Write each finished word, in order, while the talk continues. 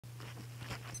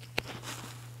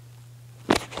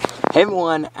Hey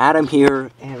everyone, Adam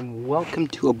here, and welcome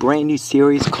to a brand new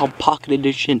series called Pocket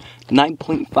Edition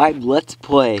 9.5 Let's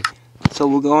Play. So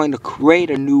we're going to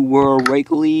create a new world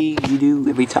regularly, you do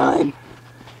every time.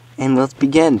 And let's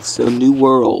begin. So new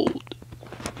world.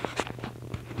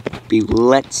 Be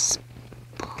Let's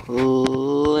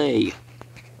Play.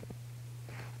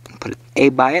 Put an A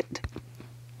by it.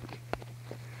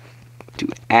 Do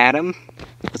Adam.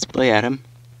 Let's play Adam.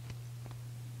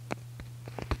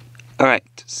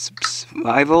 Alright,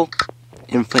 survival,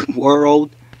 infinite world,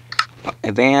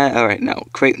 advance, alright, now,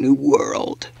 create new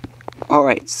world.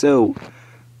 Alright, so,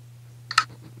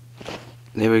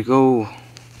 there we go.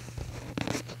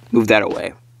 Move that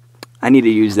away. I need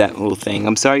to use that little thing.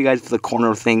 I'm sorry guys for the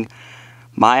corner thing.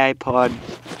 My iPod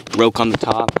broke on the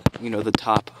top, the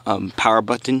top power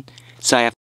button, so I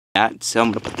have to do that, so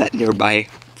I'm going to put that nearby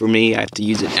for me. I have to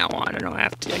use it now on, I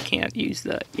can't use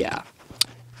the, yeah.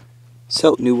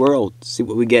 So, new world. See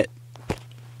what we get.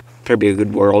 Better be a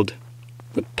good world.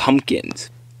 With pumpkins.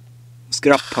 Let's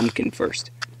get off pumpkin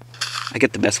first. I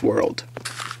get the best world.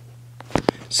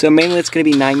 So, mainly it's going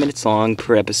to be 9 minutes long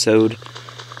per episode.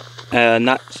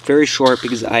 Not very short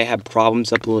because I have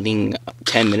problems uploading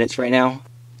 10 minutes right now.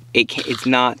 It's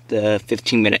not the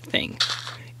 15-minute thing.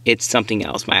 It's something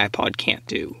else my iPod can't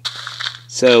do.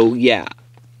 So, yeah.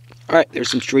 Alright, there's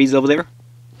some trees over there.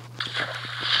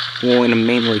 We're going to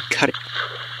mainly cut it.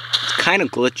 It's kind of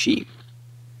glitchy.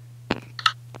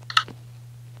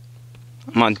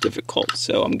 I'm on difficult,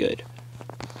 so I'm good.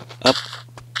 Up.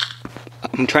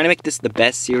 I'm trying to make this the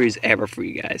best series ever for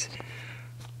you guys.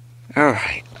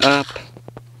 Alright, up.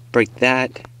 Break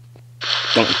that.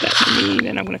 Don't want that to me.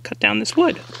 Then I'm going to cut down this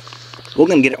wood. We're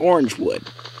going to get orange wood.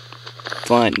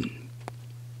 Fun.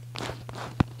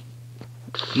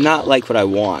 Not like what I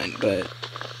want, but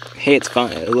hey, it's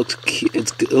fine. It looks cute.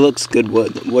 It looks good.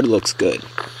 Wood looks good.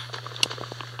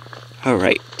 All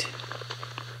right.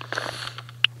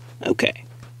 Okay.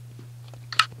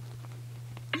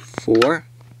 4.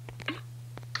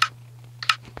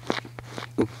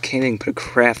 Okay, then put a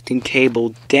crafting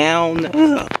table down.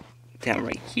 Down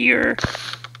right here.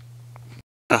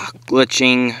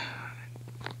 Glitching.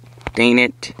 Dang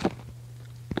it.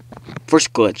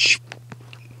 First glitch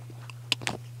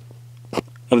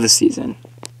of the season.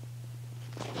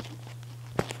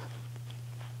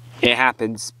 It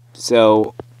happens,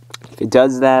 so if it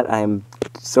does that, I'm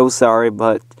so sorry,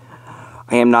 but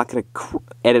I am not going to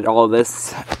edit all of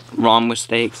this. Wrong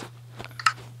mistakes.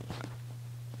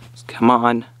 Come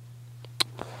on.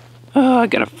 I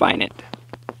gotta find it.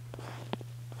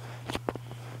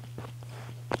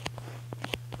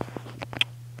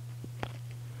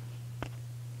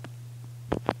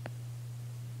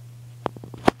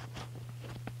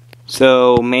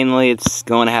 So, mainly it's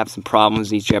going to have some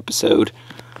problems each episode.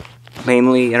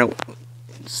 Mainly,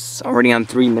 it's already on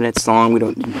 3 minutes long. We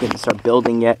don't get to start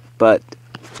building yet, but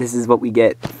this is what we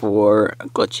get for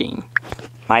glitching.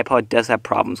 My iPod does have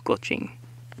problems glitching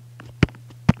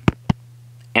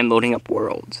and loading up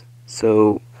worlds.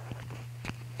 So,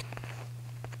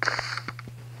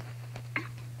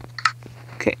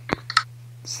 okay,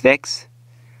 sticks.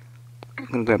 I'm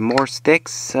gonna grab more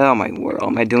sticks. Oh my world,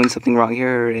 am I doing something wrong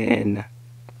here? And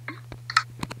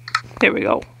there we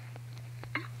go.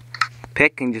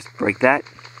 Pick and just break that.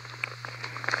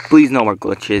 Please no more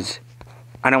glitches.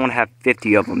 I don't want to have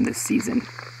 50 of them this season.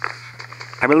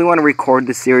 I really want to record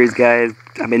this series, guys.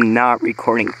 I've been not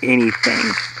recording anything.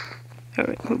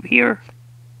 Alright, move here.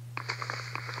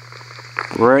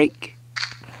 Break.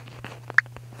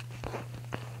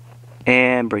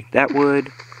 And break that wood.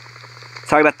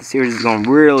 Sorry about the series is going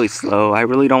really slow. I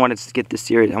really don't want to get this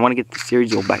series. I want to get the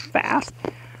series go by fast.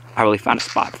 I really found a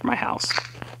spot for my house.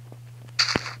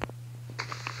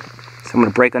 So I'm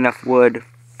going to break enough wood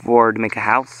to make a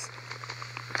house.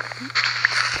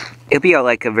 It'll be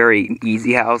like a very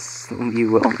easy house.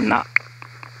 You will not.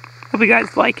 Hope you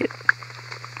guys like it.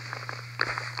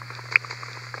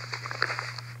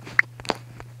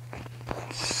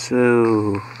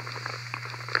 So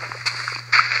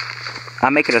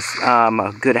I'll make it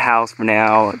a good house for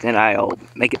now. Then I'll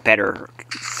make it better.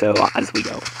 So as we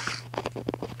go.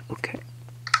 Okay.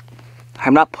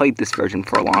 I've not played this version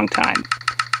for a long time.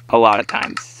 A lot of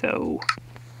times. So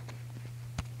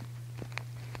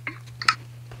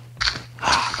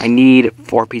I need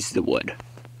 4 pieces of wood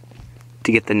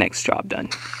to get the next job done.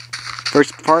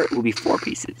 First part will be 4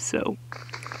 pieces. So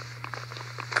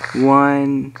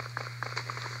 1,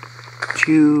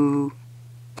 2,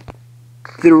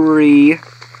 3,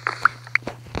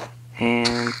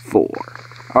 and 4.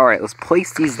 Alright, let's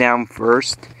place these down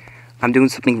first. I'm doing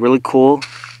something really cool.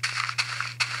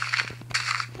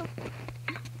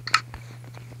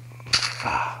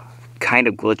 kind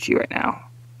of glitchy right now.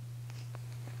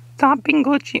 Stop being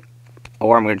glitchy.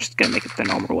 Or I'm just gonna make it the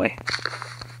normal way.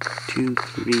 2,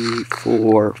 3,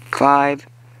 4, 5.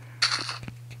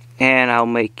 And I'll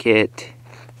make it...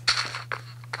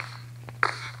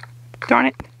 Darn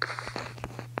it.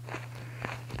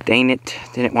 Dang it.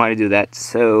 Didn't want to do that.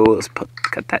 So let's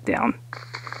cut that down.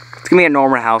 It's gonna be a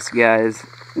normal house, guys.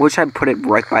 Wish I'd put it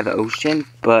right by the ocean,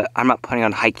 but I'm not planning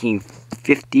on hiking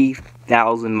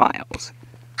 50,000 miles.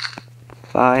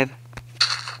 5,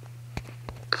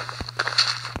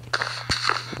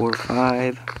 4,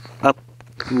 5. Up.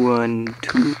 1,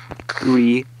 2,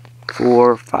 3,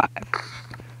 4, 5.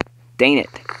 Dang it.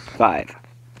 5.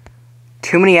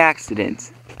 Too many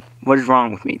accidents. What is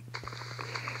wrong with me?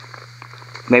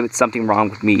 Maybe it's something wrong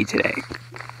with me today.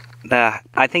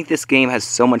 I think this game has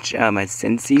so much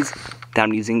senses that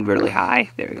I'm using really high.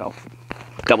 There we go.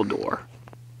 Double door.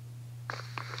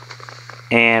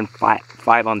 And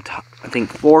 5 on top. I think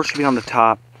 4 should be on the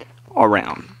top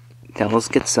around. Now let's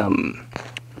get some...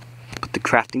 Put the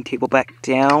crafting table back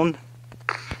down.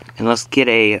 And let's get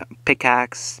a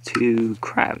pickaxe to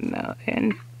craft.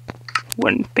 And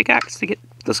one pickaxe to get...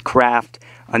 Let's craft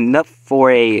enough for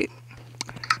a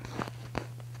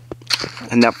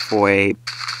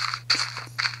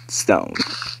stone.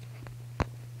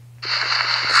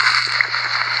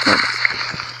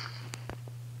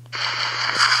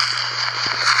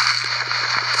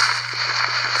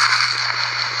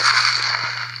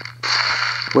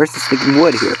 Where's the sticking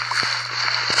wood here?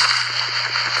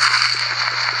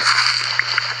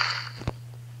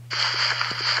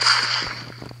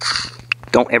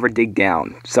 Don't ever dig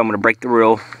down. So I'm gonna break the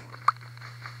rule.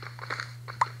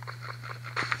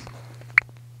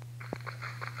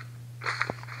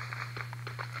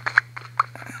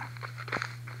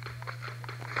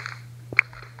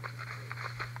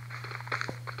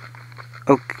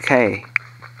 Okay.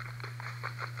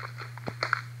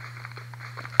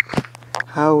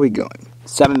 How are we going?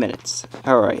 7 minutes.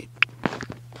 Alright.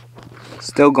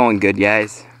 Still going good,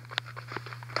 guys.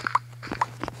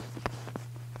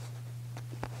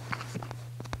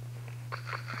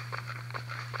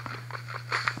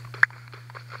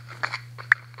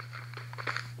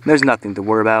 There's nothing to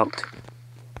worry about.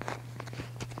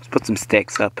 Let's put some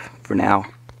sticks up for now.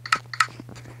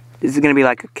 This is gonna be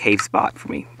like a cave spot for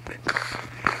me.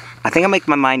 I think I'll make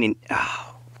my mind in...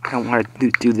 Oh, I don't want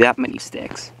to do that many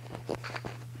sticks.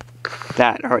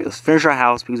 Alright, let's finish our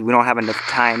house because we don't have enough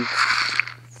time.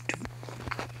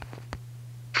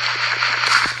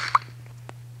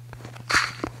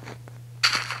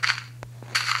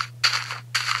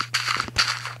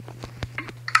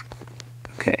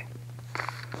 Okay.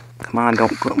 Come on,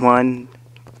 don't go. 1,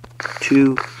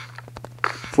 2,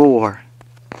 4.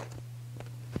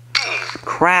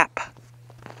 Crap.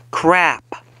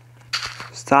 Crap.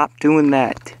 Stop doing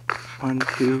that. 1,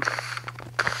 2.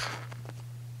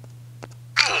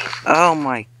 Oh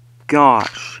my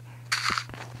gosh.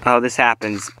 Oh, this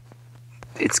happens.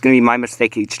 It's gonna be my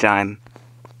mistake each time.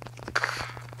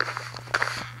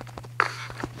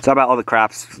 Sorry about all the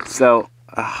craps. So,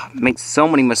 make so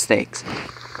many mistakes.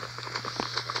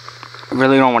 I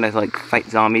really don't want to like fight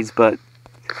zombies, but...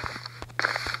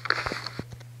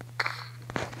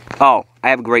 Oh, I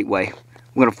have a great way.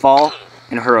 We're gonna fall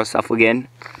and hurt ourselves again.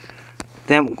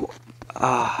 Then,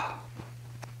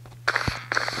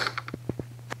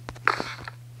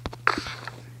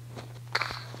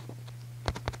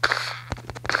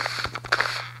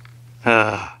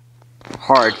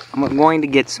 hard. I'm going to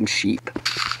get some sheep.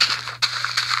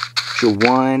 So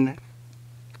 1.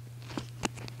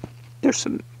 There's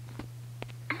some.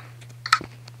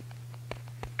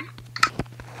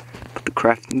 Put the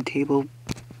crafting table.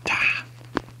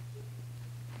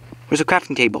 Where's the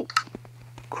crafting table?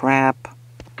 Crap.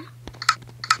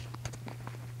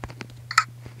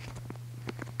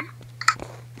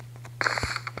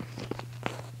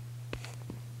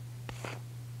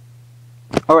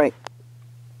 Alright.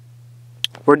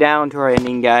 We're down to our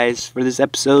ending, guys, for this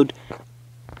episode.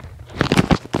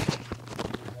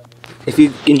 If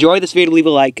you enjoyed this video, leave a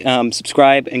like,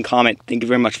 subscribe, and comment. Thank you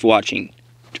very much for watching.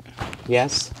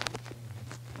 Yes?